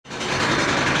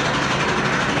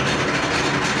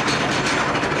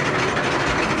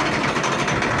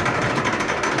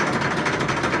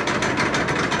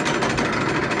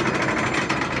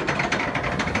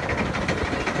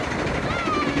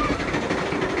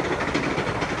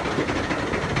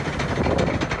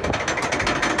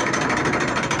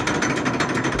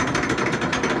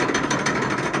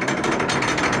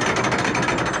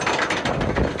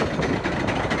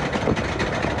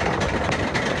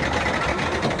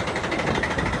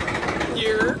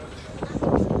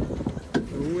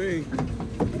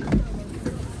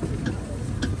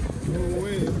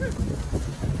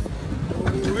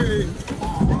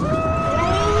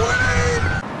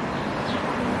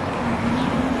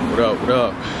up, what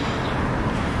up?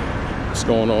 What's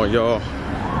going on, y'all?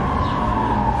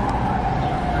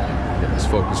 Yeah, let's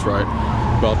focus right.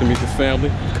 About to meet the family.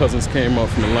 Cousins came up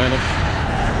from Atlanta.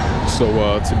 So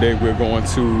today we're going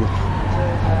to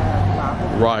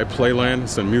At Playland.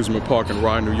 It's an amusement park in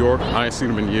Rye, New York. I ain't seen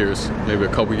them in years, maybe a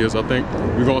couple years, I think.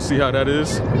 We're gonna see how that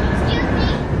is.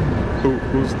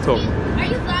 Who's talking? Are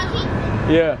you vlogging?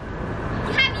 Yeah.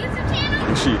 You have a YouTube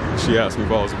channel? She asked me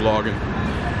if I was vlogging.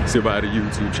 See if I had a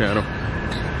YouTube channel.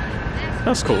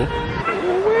 That's cool. Look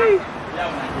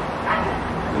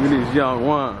at these young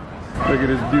ones. Look at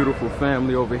this beautiful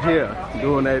family over here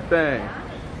doing their thing.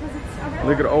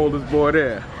 Look at the oldest boy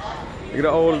there. Look at the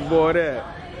oldest boy there.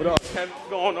 What up? What's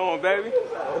going on, baby?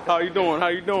 How you doing? How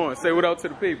you doing? Say what up to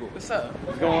the people. What's up?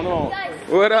 What's going on?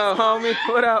 What up, homie?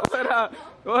 What up? What up?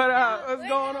 What up? What's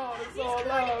going on? It's all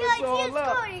love. It's all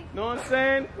love. Know what I'm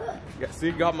saying? Yeah,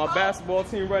 see, got my basketball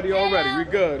team ready already. We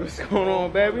good. What's going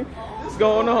on, baby? What's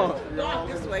going on? What's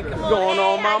going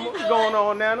on, mama? What's going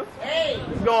on, Nana?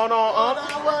 What's going on, Unc?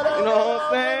 You know what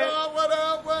I'm saying? What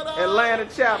up? Atlanta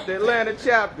chapter, Atlanta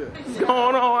chapter. What's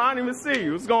going on? I didn't even see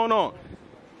you. What's going on?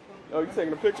 Oh, you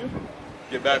taking a picture?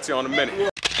 Get back to you in a minute. No,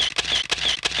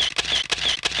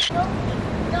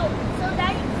 so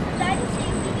daddy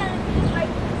said we gotta be like.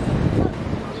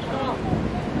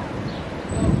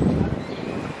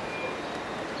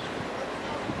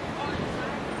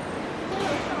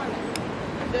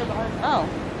 Oh.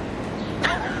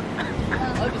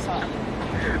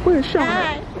 Where's Sean?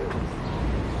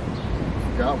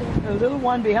 Got one. The little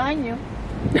one behind you.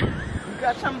 You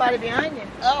got somebody behind you.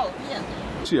 Oh, yeah.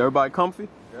 See, everybody comfy?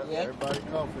 Yeah, everybody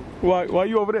comfy. Why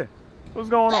you over there? What's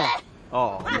going on?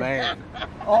 Oh, man.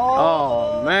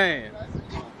 Oh, man.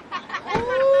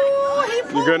 Ooh, he You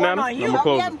put good, one Nana? on you. I'ma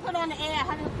close it. haven't put on the air.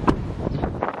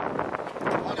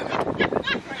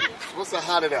 What's the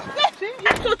hot of that? You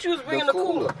thought you was bringing the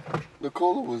cooler. The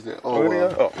cooler was there. Oh,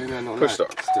 yeah. Oh, no, push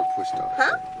start. Still push start.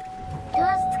 Huh?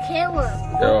 There's the camera.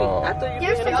 Oh. I thought you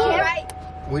There's were the bringing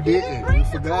camera. We didn't. We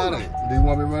forgot it. Do you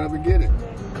want me to run up and get it?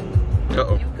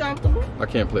 Uh-oh. You comfortable? I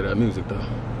can't play that music, though.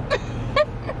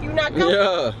 You not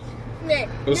comfortable? Yeah.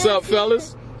 What's up,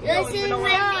 fellas? Let's see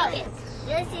my naked.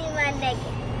 Let's see my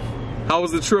naked. How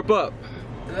was the trip up?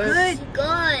 Good.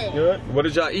 Good. Good. What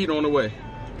did y'all eat on the way?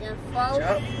 The folk.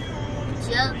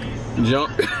 Junk.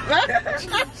 Junk.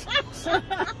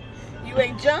 You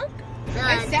ate junk?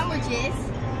 And sandwiches.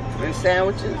 And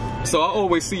sandwiches? So I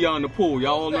always see y'all in the pool.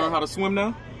 Y'all all learn how to swim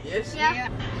now? Yes. Yeah.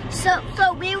 So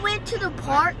we went to the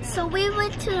park. And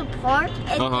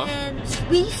then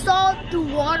we saw the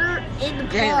water in the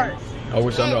park. I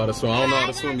wish I knew how to swim. I don't know how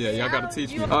to swim yet. Y'all gotta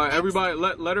teach me. All right, everybody,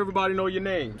 let everybody know your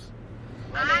names.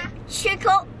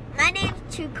 Chico. My name's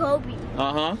Jacoby.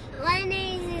 Uh-huh. My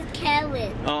name is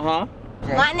Kevin. Uh-huh.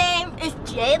 My name is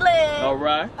Jalen. All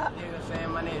right.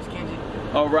 My name is Kenji.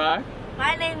 All right.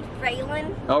 My name's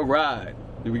Braylon. All right.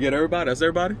 Did we get everybody? That's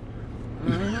everybody?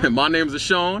 Mm-hmm. My name is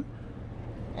Sean.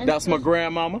 That's my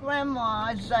grandmama.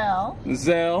 Grandma, Zell.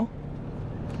 Zell.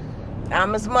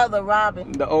 I'm his mother,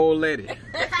 Robin. The old lady.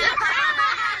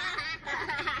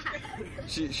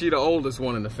 She the oldest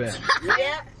one in the family.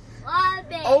 Yeah.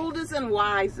 Oldest and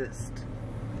wisest.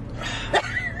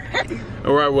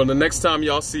 All right, well, the next time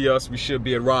y'all see us, we should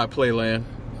be at At Playland,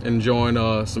 enjoying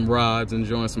some rides,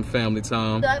 enjoying some family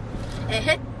time.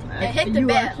 And hit the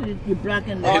bell. You're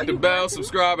blocking Hit the bell,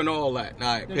 subscribe, and all that. All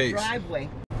right, the peace. driveway.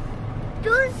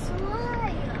 Do a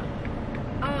slide.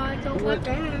 I don't want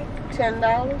that.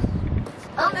 $10?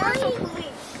 Oh, there's a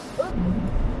police.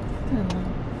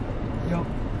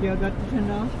 Y'all got the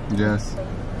 $10? Yes.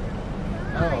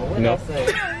 Oh, what No. I say?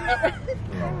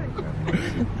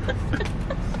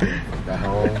 The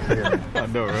whole thing. I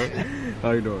know, right?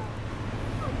 How you doing?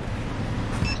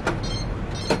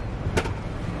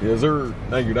 Yes, sir.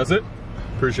 Thank you. That's it.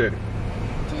 Appreciate it.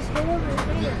 Just go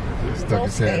over here. Stuck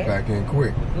his head back in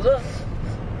quick. Look.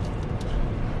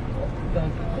 We're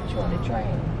gonna put you on the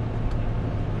train.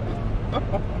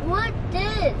 What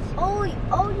this? Oh,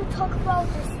 you talk about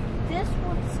this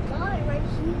one sky right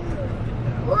here.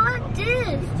 What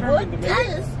this? What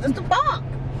this? It's the park.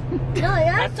 No, I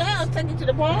that's said I'll take you to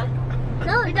the park.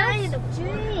 no, that's the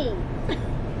train.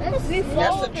 That's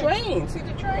That's the train. See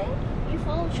the train? You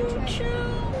follow the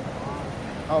train.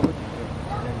 Oh, look.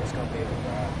 It's gonna be able to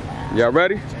drive. Y'all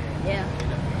ready? Yeah.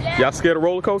 Y'all scared of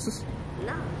roller coasters?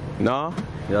 No. Nah.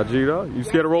 Y'all G'd up? You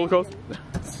scared of roller coasters?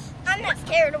 I'm not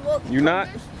scared of roller You not?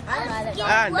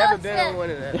 I've never been on one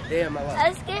of them. Damn, my life.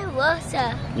 I'm scared of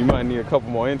Russia. You might need a couple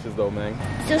more inches though, man.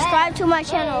 Subscribe to my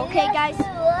channel, okay, guys?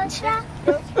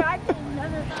 Subscribe to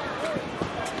another.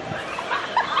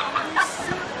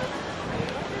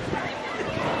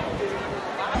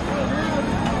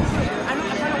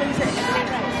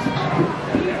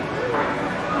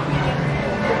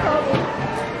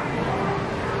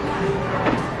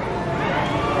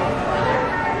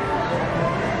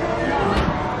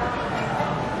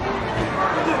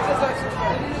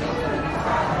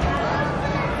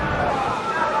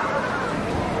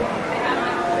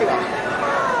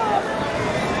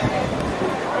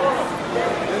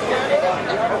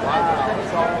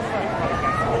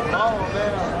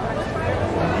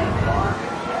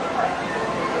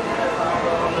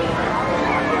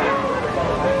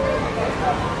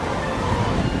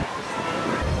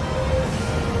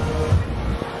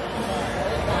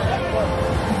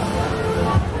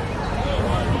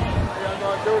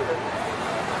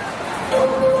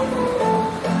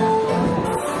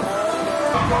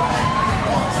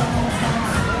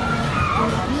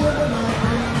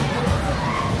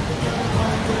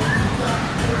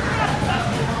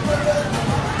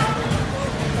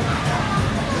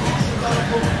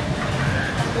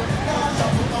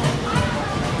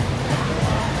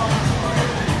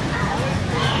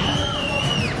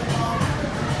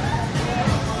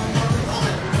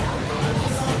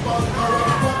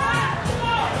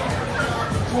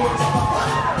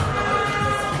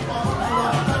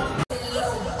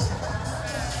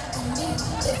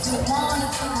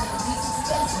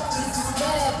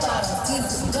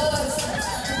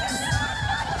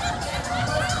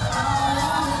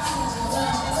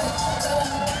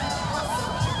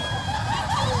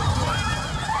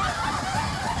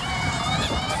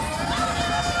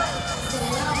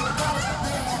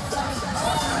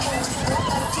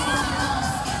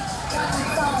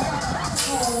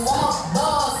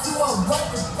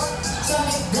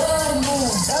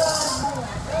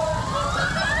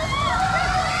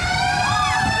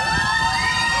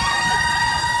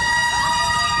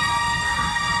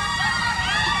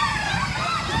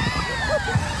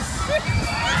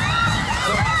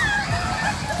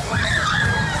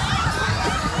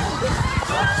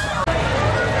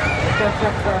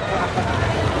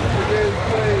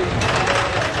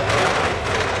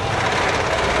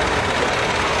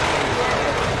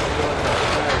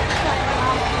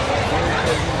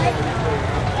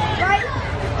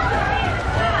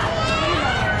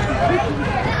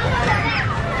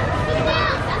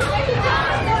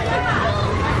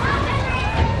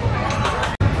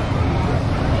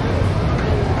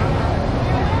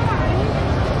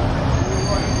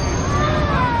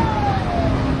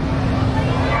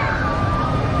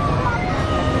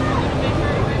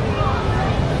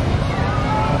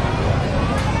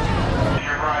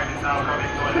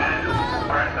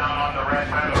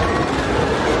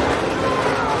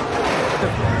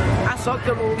 I soaked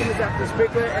them when we was at the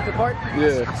sprinkler at the park.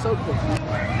 Yeah. I soaked them.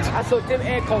 I soaked them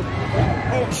and Coke.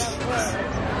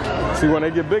 See, when they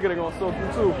get bigger, they're gonna soak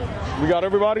you too. We got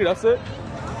everybody, that's it?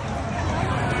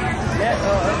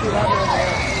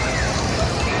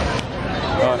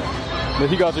 Alright. Then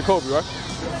he got Jacoby, right?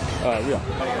 Alright, we are.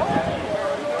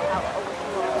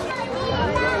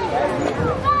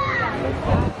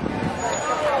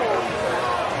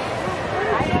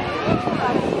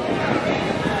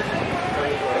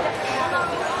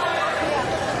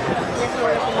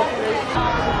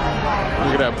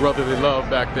 Look at that brotherly love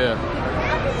back there.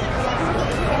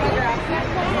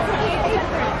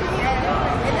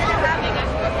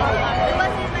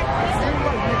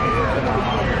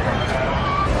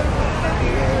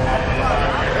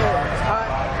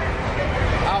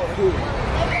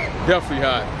 Definitely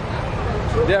hot.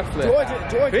 Definitely.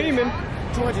 Georgia, Beaming.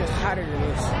 Georgia's hotter than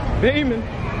this. Beaming.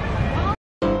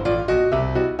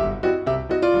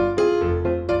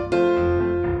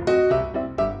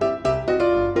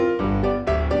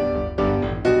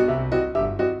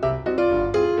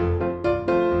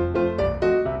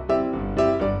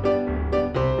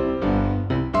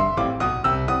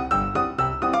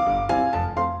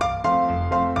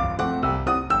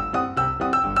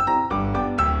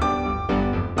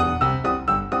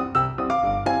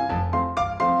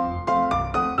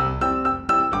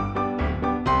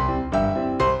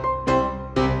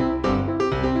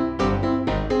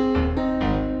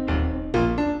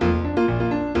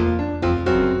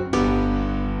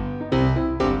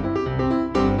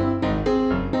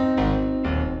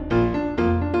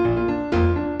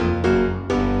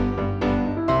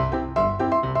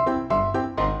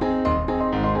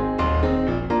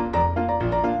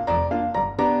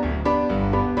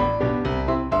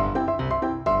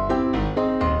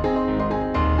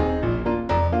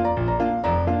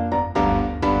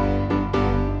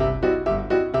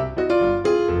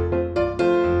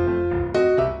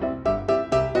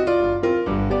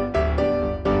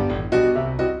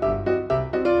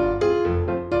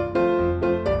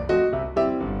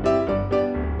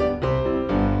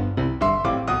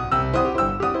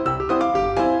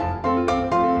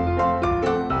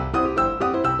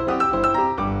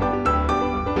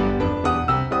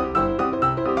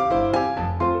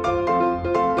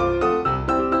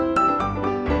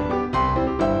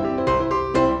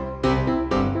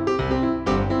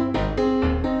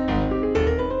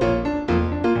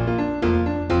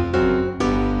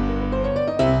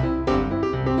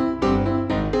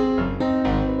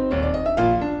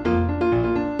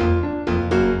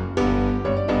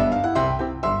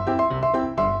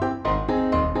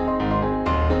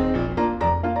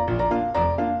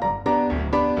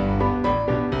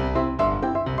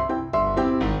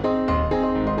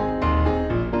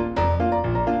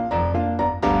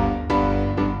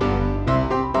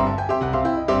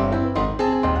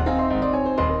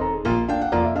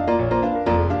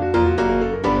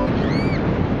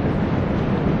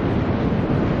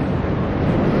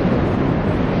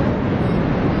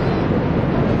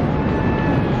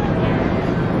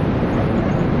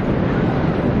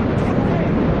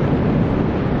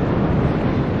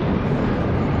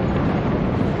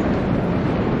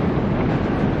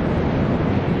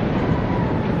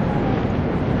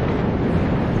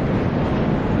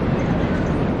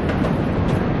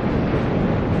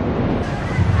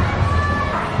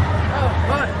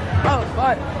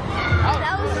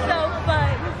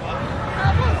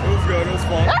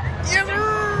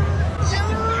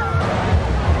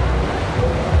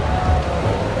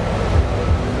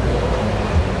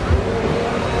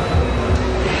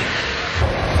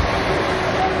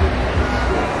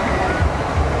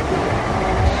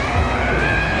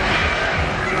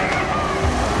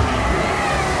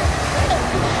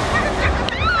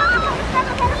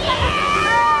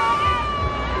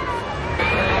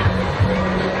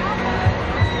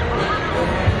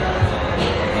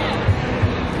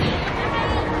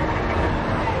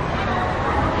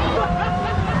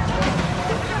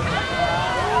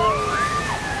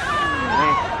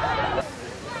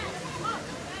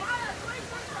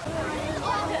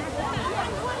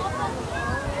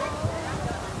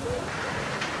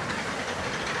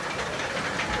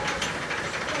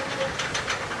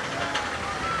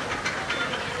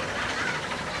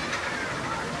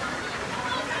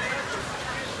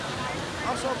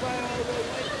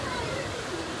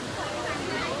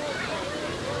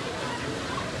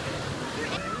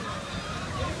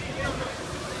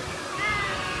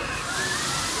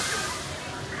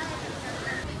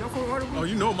 Oh,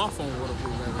 you know my phone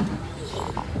waterproof, baby.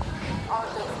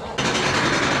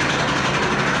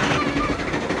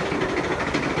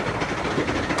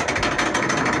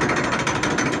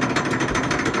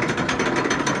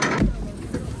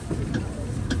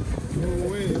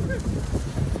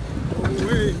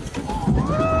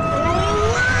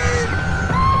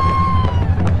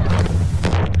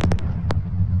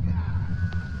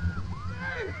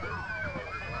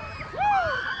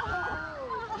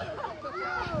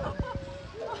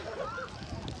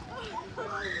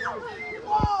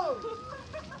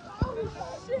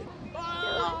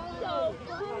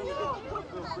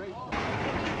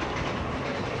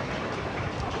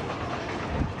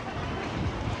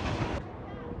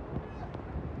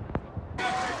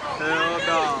 Hell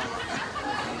no.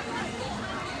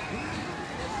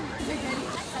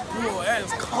 Ooh, that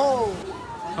is cold.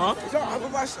 Huh? Is y'all ever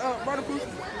watch Waterproof?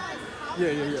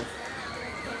 Yeah.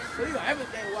 So you got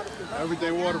everything waterproof. Huh?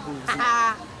 Everything waterproof.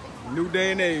 New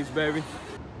day and age, baby.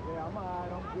 Yeah, I'm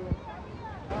alright. I'm good.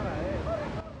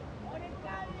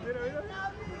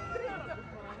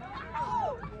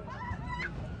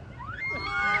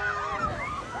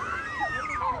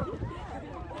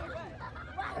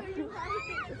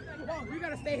 We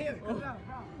gotta stay here.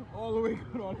 All the way.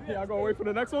 Y'all gonna wait for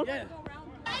the next one? Yeah.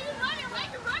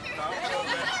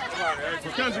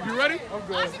 Kendrick, you ready? I'm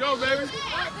good. Let's go, baby.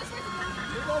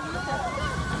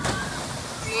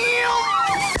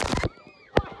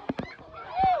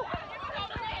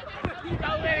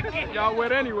 Y'all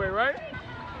wet anyway, right?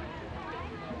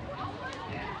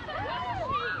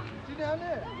 You down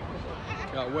there?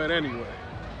 Y'all wet anyway.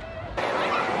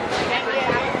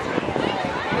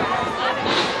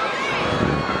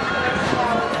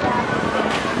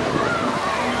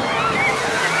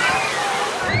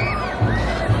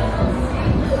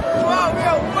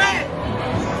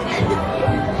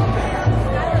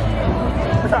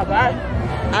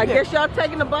 I guess y'all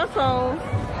taking the bus home.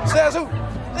 Says who?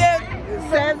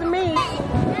 Says me.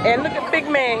 And look at big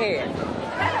man here.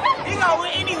 He gonna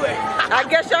win anyway. I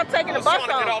guess y'all taking the bus Trying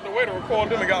to get home. out the way to record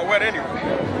them and got wet anyway.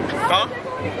 Huh?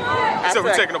 So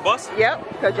we taking a bus? Yep,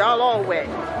 because y'all all wet.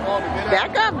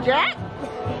 Back up, Jack.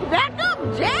 Back up,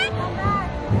 Jack.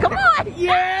 Come on.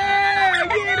 Yeah,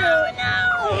 get him.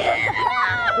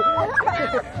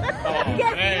 Oh,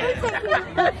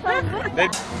 man.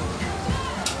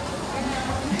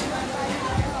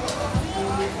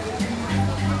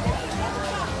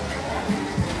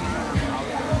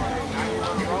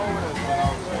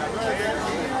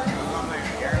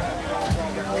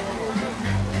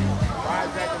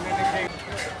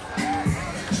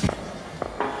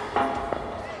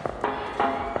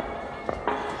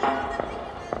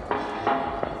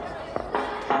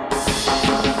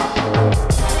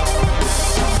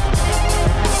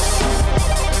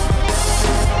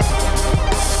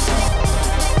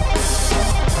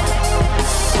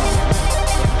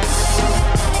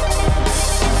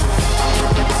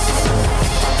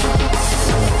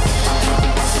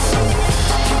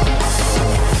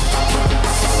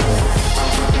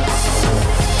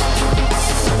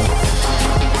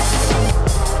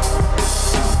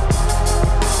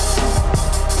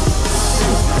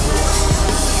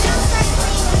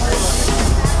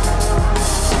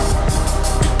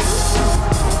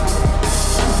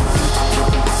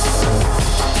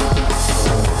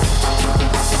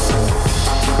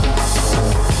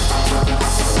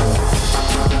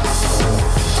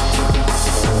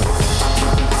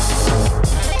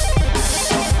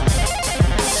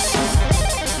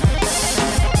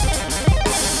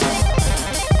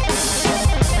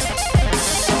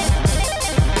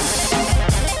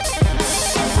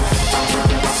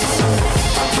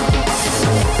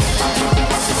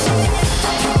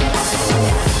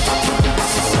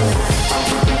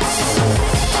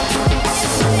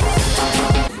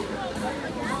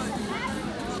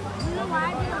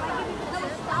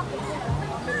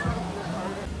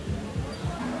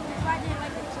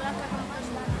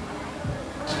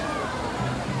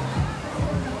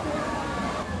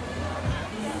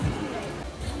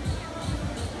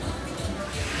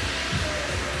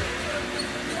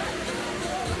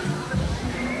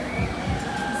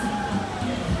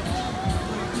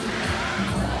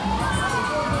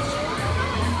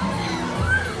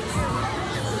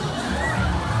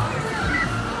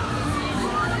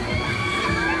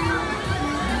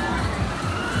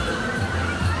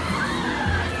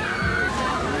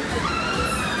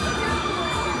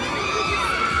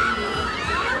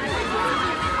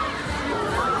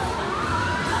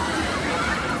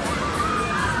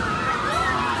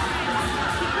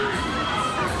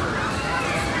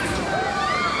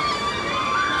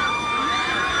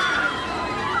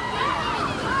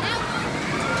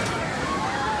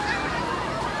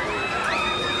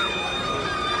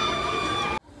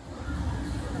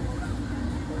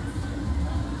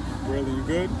 Riley, you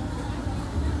good?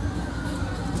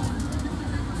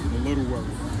 I'm a little worried.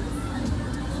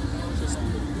 Just a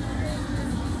little bit.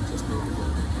 Just a little bit.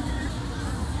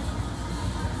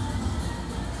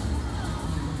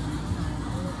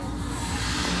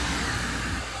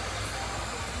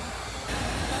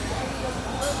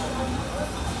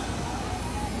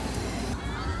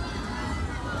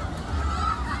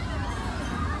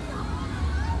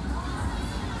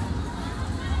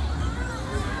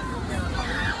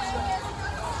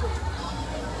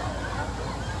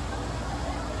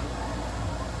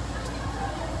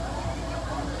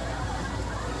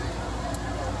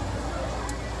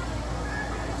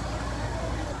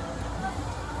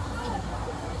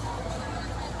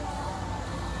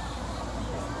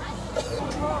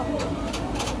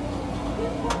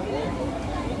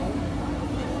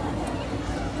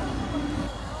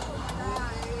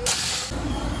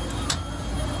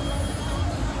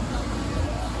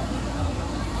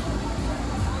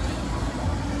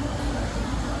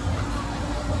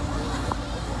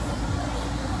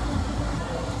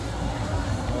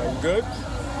 Good?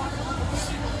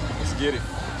 Let's get it.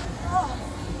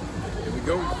 Here we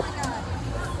go.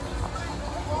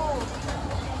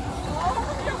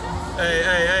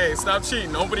 Hey, stop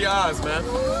cheating. Open your eyes, man.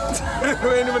 We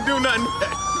ain't even do nothing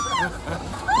yet.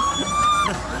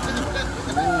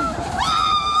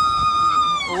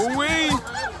 Ooh-wee.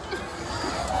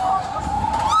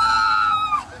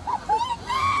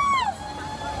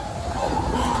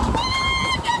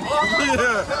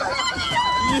 Yeah.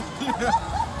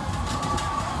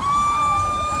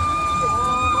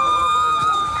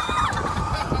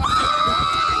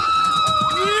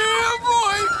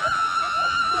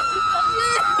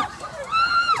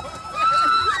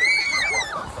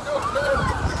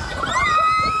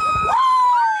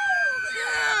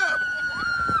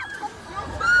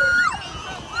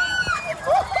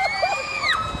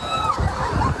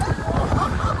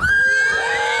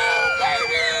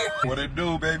 What it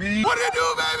do, baby? What it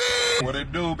do, baby? What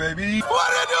it do, baby?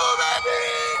 What it do, baby?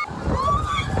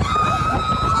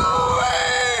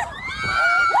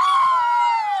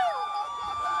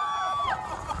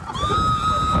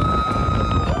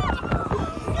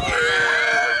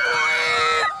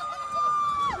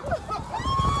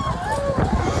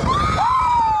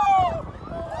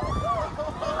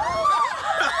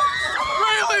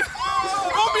 Really?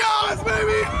 Open your eyes,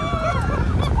 baby.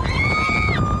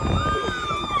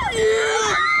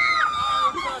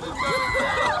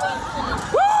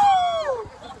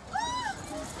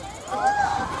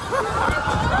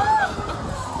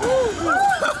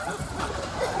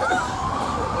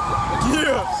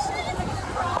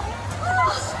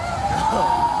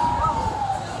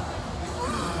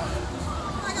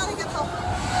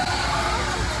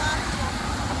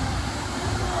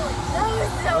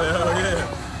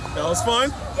 That was fun?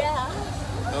 Yeah.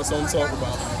 That's what I'm talking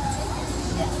about.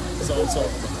 That's what I'm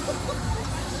talking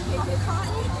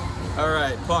about. All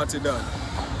right, party done.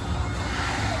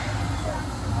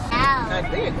 I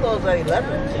think it closed at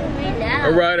 11.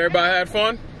 All right, everybody had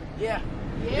fun? Yeah.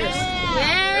 Yes.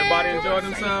 Everybody enjoyed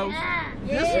themselves?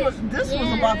 This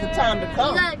was about the time to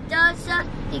come.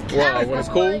 Wow, when it's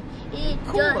cool?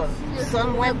 Cooler. The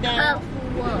sun went down.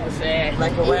 Sad.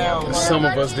 Like around. Some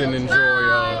of us didn't enjoy.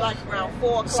 Like around 4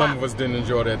 o'clock. Some of us didn't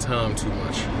enjoy their time too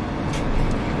much.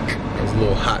 It was a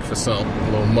little hot for some,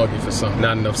 a little muggy for some,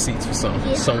 not enough seats for some.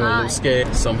 Some were a little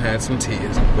scared, some had some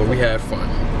tears, but we had fun.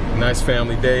 Nice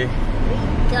family day.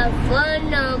 The phone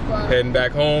number. Heading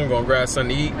back home, gonna grab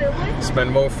something to eat,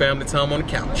 spend more family time on the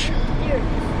couch.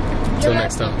 Until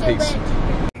next time, peace.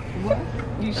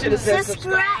 You should have said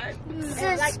subscribe.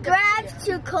 Subscribe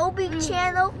to Kobe's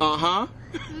channel. Uh-huh.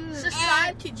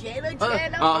 Subscribe to Jayla's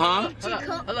channel. Uh-huh.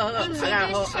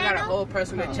 Hello. I got a whole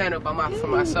personal channel for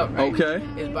myself, right? Okay.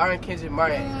 It's Byron Kendrick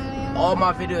Martin. All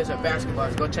my videos are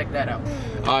basketballs. Go check that out.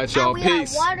 All right, y'all.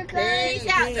 Peace. Peace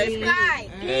out. Subscribe.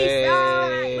 Hey.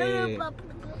 Peace out.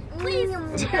 Please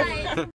subscribe.